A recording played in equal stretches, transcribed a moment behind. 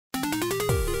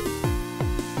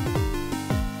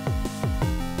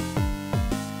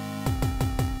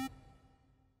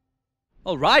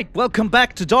Alright, welcome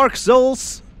back to Dark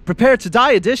Souls Prepare to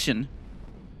Die edition.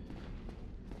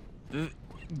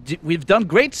 We've done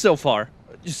great so far.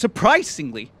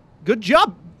 Surprisingly. Good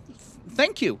job.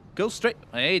 Thank you. Go straight.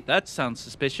 Hey, that sounds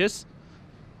suspicious.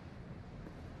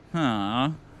 Huh.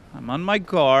 I'm on my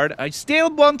guard. I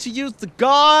still want to use the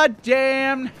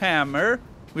goddamn hammer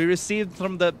we received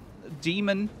from the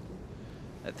demon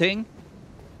thing.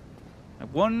 I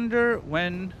wonder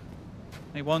when.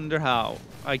 I wonder how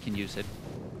I can use it.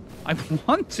 I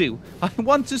want to. I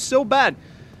want to so bad.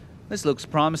 This looks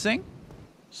promising.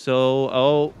 So,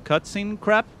 oh, cutscene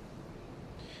crap.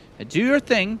 Do your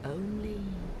thing. Only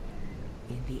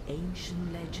in the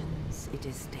ancient legends it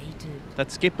is stated That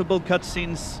skippable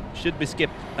cutscenes should be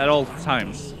skipped at all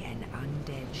times. one day an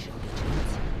undead shall be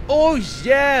chosen. Oh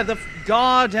yeah, the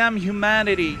goddamn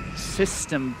humanity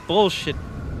system bullshit.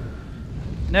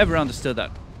 Never understood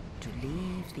that. To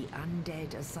leave the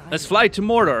undead asylum. Let's fly to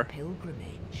Mordor. Pilgrimage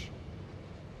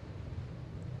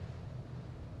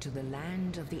to the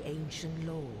land of the ancient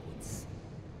lords.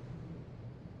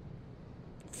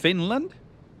 Finland?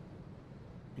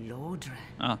 Lordran.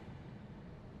 Ah.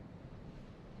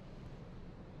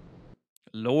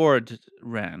 Lord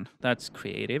Ran. That's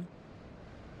creative.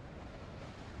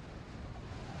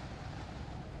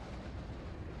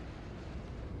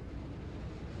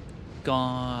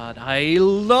 God, I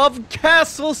love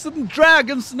castles and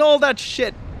dragons and all that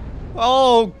shit.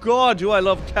 Oh God, do I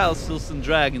love castles and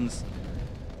dragons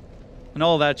and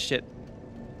all that shit.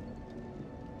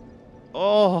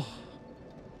 Oh.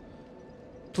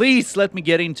 Please let me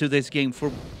get into this game for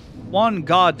one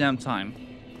goddamn time.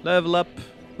 Level up.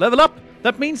 Level up!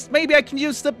 That means maybe I can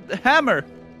use the hammer.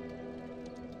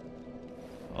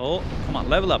 Oh, come on,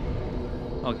 level up.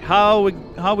 Okay,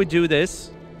 how we do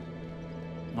this?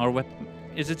 Our weapon.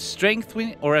 Is it strength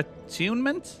or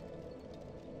attunement?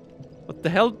 What the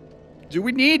hell do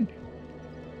we need?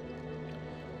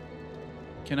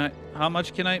 Can I? How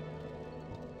much can I?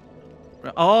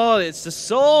 Oh, it's the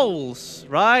souls,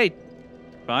 right?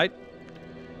 Right.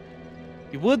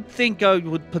 You would think I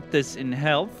would put this in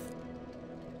health.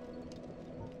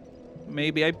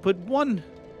 Maybe I put one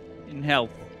in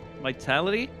health.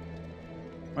 Vitality.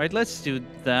 Right, let's do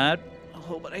that.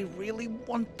 Oh, but I really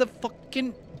want the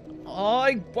fucking... Oh,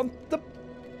 I want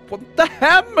the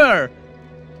hammer!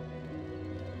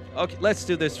 Okay, let's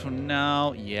do this for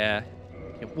now. Yeah.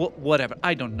 Whatever.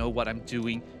 I don't know what I'm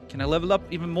doing. Can I level up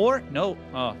even more? No.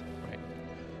 Oh,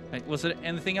 right. Was there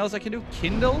anything else I can do?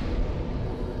 Kindle?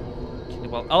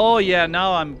 Well, oh yeah,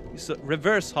 now I'm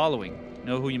reverse hollowing.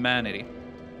 No humanity.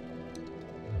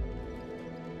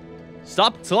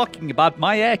 Stop talking about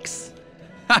my ex.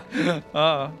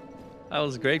 Oh, that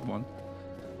was a great one.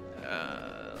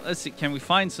 Let's see. Can we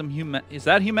find some Is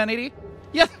that humanity?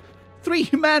 Yeah, 3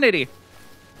 humanity.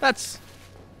 That's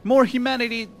more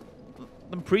humanity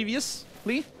than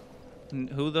previously. And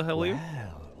who the hell are you?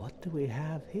 Well, what do we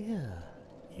have here?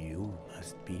 You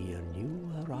must be a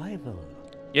new arrival.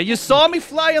 Yeah, you saw me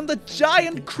fly on the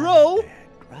giant crow.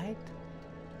 Right?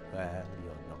 Well,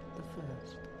 you're not the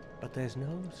first, but there's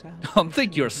no sound. I don't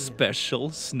think you're special,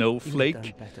 snowflake.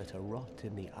 You've done better to rot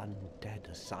in the undead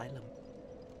asylum.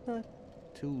 But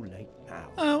too late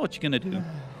now. What you gonna do?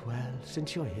 Well,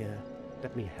 since you're here,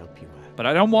 let me help you out. But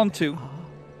I don't want to. There are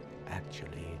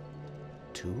actually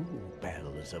 2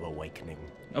 bells of awakening.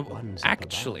 Oh, One's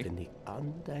actually? up above in the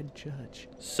undead church.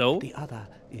 So? The other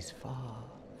is far,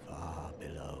 far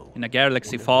below. In a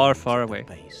galaxy in the far, ruins far at the away.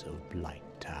 base of Blight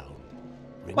Town.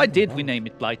 Ring Why the did we bell, name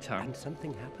it Blight Town? And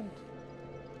something happened.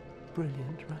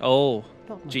 Brilliant, right? Oh,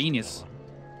 Not much genius. to go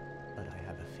on, but I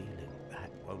have a feeling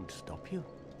that won't stop you.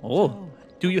 Oh, So,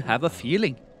 do you have a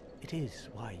feeling? it is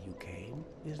why you came,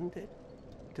 isn't it?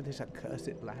 To this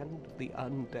accursed land of the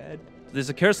undead. There's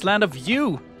a cursed land of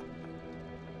you.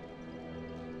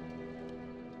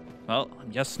 Well,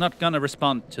 I'm just not gonna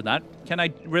respond to that. Can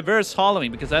I reverse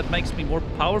hollowing because that makes me more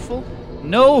powerful?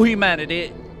 No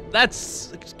humanity.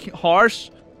 That's harsh.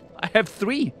 I have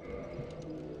 3.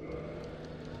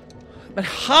 But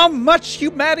how much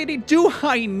humanity do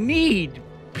I need,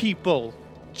 people?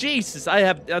 Jesus, I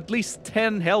have at least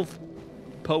 10 health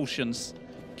potions.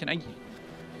 Can I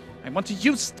want to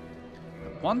use...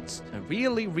 I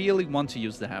really, really want to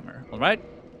use the hammer, alright?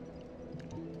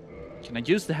 Can I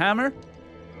use the hammer?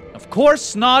 Of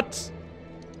course not!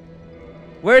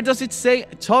 Where does it say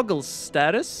toggle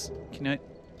status? Can I...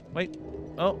 Wait.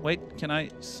 Oh, wait. Can I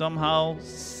somehow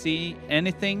see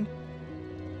anything?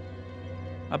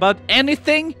 About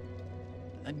anything?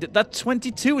 That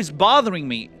 22 is bothering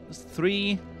me.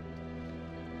 3...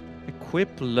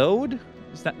 Equip load?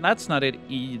 That's not it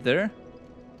either.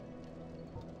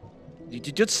 You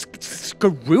just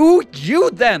screw you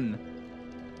then.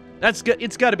 That's good.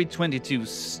 It's got to be 22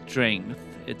 strength.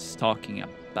 It's talking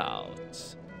about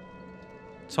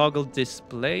toggle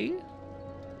display.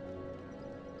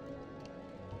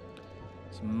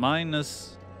 It's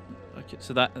minus. Okay,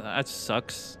 so that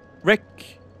sucks.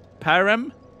 Rick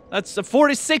Param. That's a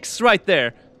 46 right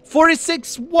there.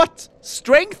 46 what?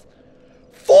 Strength?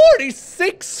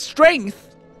 46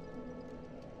 strength?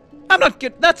 I'm not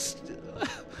good. That's...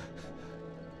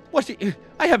 What?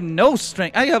 I have no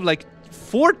strength. I have like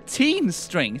 14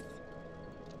 strength.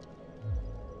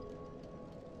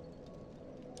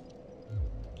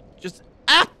 Just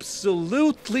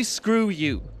absolutely screw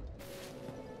you.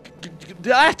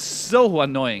 That's so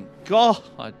annoying.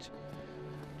 God.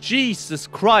 Jesus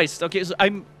Christ. Okay, so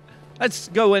let's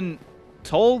go and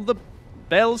toll the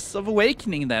bells of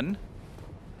awakening then.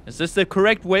 Is this the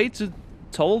correct way to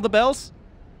toll the bells?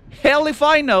 Hell if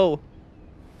I know.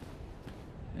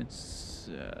 It's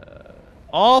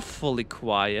awfully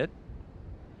quiet.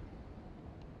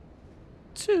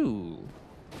 Too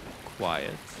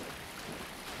quiet.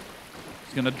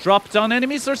 It's gonna drop down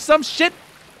enemies or some shit.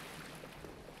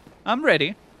 I'm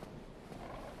ready.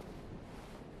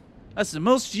 That's the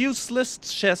most useless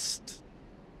chest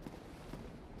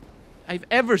I've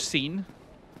ever seen.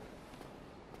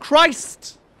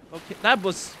 Christ! Okay, that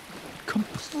was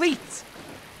complete.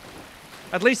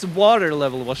 At least the water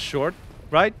level was short,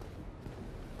 right?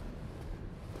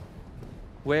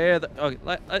 Where the... Okay,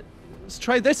 let's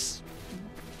try this.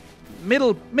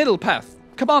 Middle path.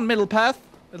 Come on, middle path.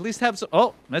 At least have some...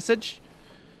 Oh, message.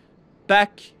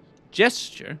 Back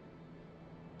gesture.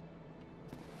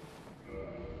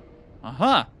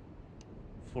 Aha.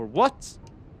 For what?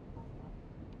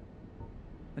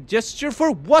 A gesture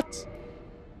for what?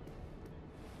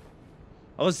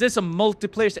 Oh, is this a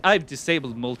multiplayer? I've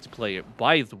disabled multiplayer,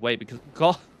 by the way, because...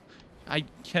 God, I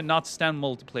cannot stand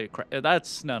multiplayer.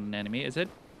 That's not an enemy, is it?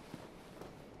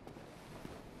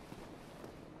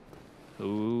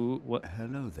 Who? What?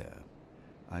 Hello there.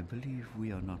 I believe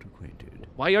we are not acquainted.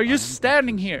 Why are you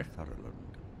standing here?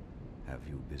 Thurland. Have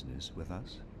you business with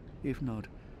us? If not,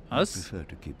 Us? I prefer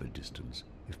to keep a distance,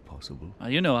 if possible.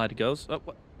 You know how it goes.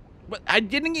 What? I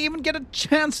didn't even get a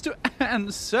chance to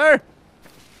answer.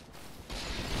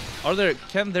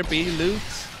 Can there be loot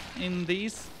in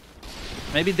these?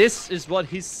 Maybe this is what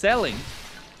he's selling.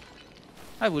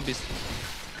 I would be...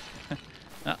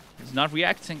 No, he's not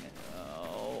reacting.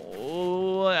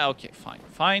 Oh, okay, fine.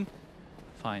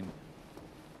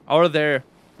 Are there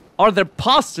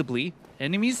possibly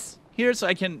enemies here so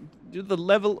I can do the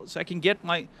level, so I can get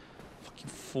my fucking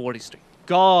 40 strength?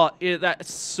 God,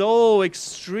 that's so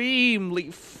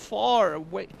extremely far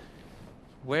away.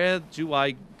 Where do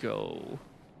I go?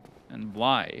 And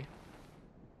why?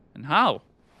 And how?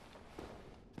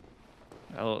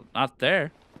 Well, not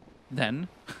there. Then.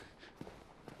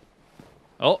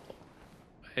 Oh.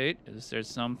 Wait, is there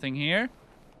something here?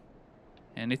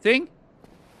 Anything?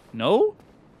 No?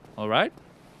 Alright.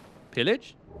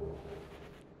 Pillage.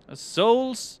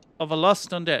 Souls of a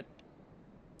lost undead.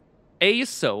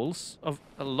 Souls of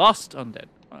a lost undead.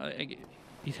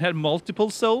 It had multiple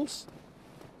souls?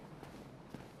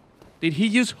 Did he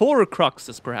use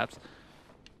Horcruxes, perhaps?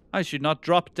 I should not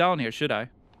drop down here, should I?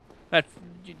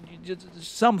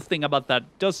 Something about that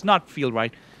does not feel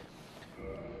right.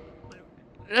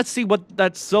 Let's see what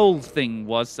that soul thing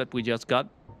was that we just got.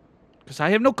 Because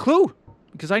I have no clue.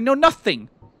 Because I know nothing.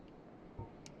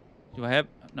 Do I have...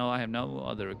 No, I have no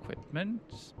other equipment.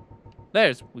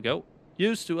 There we go.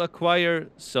 Used to acquire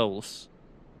souls.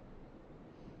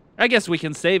 I guess we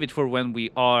can save it for when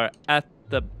we are at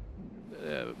the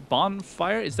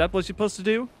bonfire. Is that what you're supposed to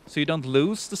do? So you don't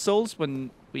lose the souls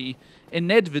when we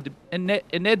inevitably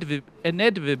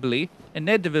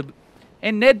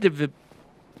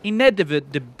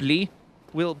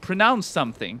will pronounce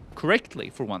something correctly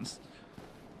for once.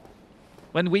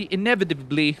 When we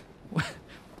inevitably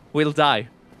will die.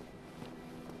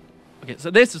 Okay,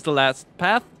 so this is the last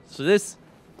path. So this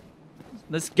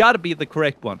gotta be the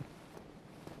correct one.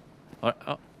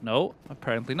 No,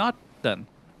 apparently not then.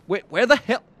 Where the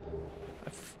hell?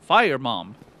 Fire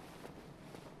mom.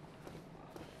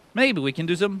 Maybe we can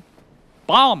do some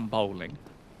bomb bowling.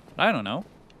 I don't know.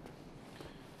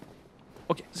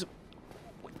 Okay, so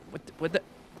what the...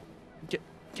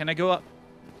 Can I go up?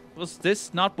 Was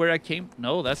this not where I came?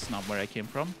 No, that's not where I came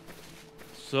from.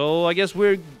 So I guess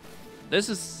this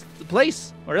is the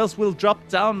place, or else we'll drop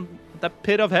down the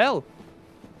pit of hell.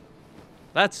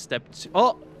 That's step 2.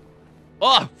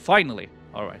 Oh, finally.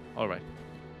 All right.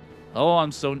 Oh,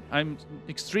 I'm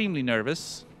extremely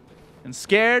nervous and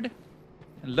scared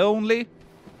and lonely.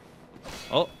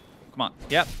 Oh, come on.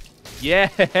 Yep.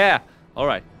 Yeah. All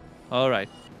right. All right.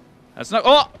 Let's not.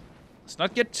 Oh, let's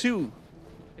not get too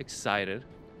excited.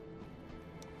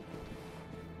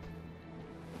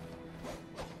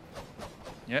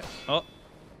 Yeah. Oh.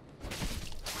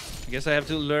 I guess I have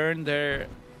to learn their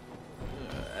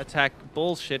attack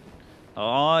bullshit.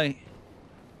 Oh.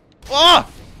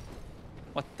 Oh!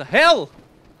 What the hell?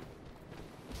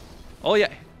 Oh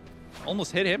yeah.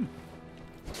 Almost hit him.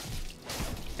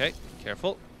 Okay,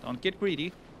 careful. Don't get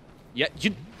greedy. Yeah,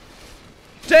 you...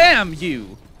 Damn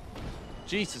you!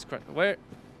 Jesus Christ. Where?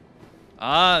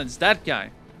 Ah, it's that guy.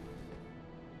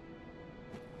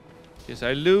 Yes,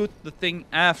 I loot the thing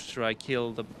after I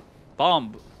kill the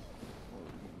bomb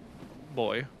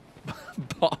boy.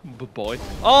 Bomb boy.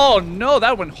 Oh no,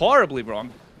 that went horribly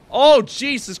wrong. Oh,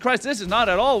 Jesus Christ, this is not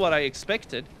at all what I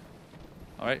expected.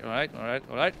 Alright, alright, alright,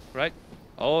 alright, right.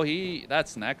 Oh,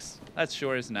 that's next. That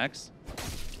sure is next.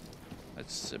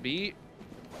 Let's be...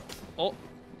 Oh,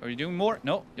 are you doing more?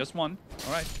 No, just one.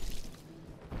 Alright.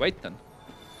 Wait then.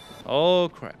 Oh,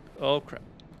 crap. Oh, crap.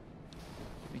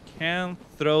 We can't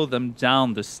throw them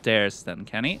down the stairs then,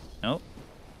 can he? No.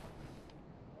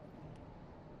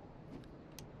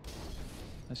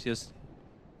 Let's just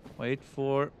wait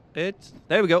for it.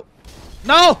 There we go.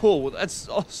 No! That's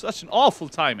such an awful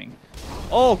timing.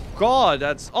 Oh, God,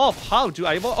 that's off. How do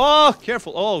I... Oh,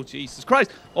 careful. Oh, Jesus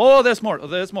Christ. Oh, there's more. Oh,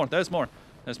 there's more. There's more.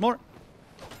 There's more.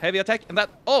 Heavy attack. And that...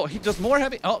 Oh, he does more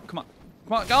heavy... Oh, come on.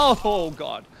 Come on. Oh,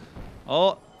 God.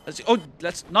 Oh,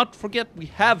 let's not forget we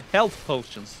have health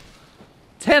potions.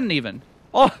 10 even.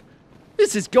 Oh,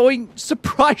 this is going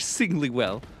surprisingly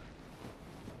well.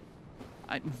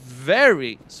 I'm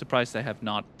very surprised I have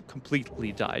not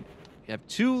completely died. We have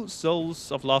 2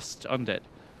 souls of lost undead.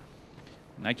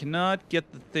 And I cannot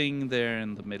get the thing there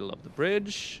in the middle of the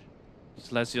bridge.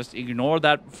 So let's just ignore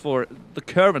that for the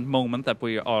current moment that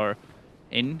we are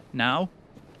in now.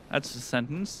 That's the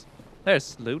sentence.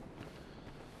 There's loot.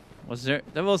 Was there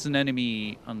was an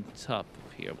enemy on top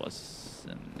here,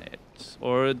 wasn't it?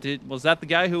 Or was that the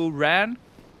guy who ran?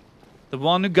 The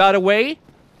one who got away?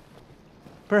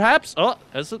 Perhaps? Oh,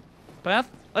 there's a path.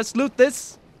 Let's loot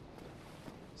this.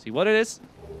 See what it is.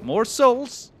 More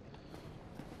souls.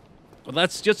 Well,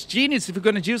 that's just genius if we're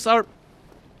gonna use our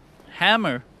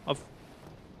hammer of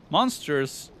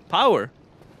monstrous power.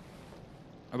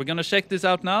 Are we gonna check this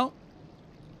out now?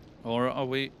 Or are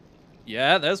we...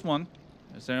 Yeah, there's one.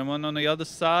 Is there one on the other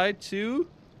side too?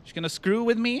 She's gonna screw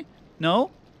with me?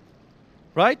 No?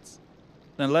 Right?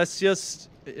 Then let's just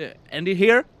end it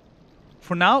here.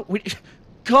 For now.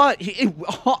 God,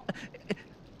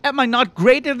 am I not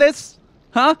great at this?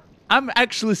 Huh? I'm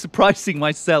actually surprising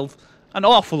myself an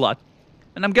awful lot.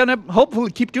 And I'm gonna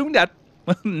hopefully keep doing that.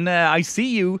 I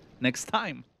see you next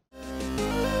time.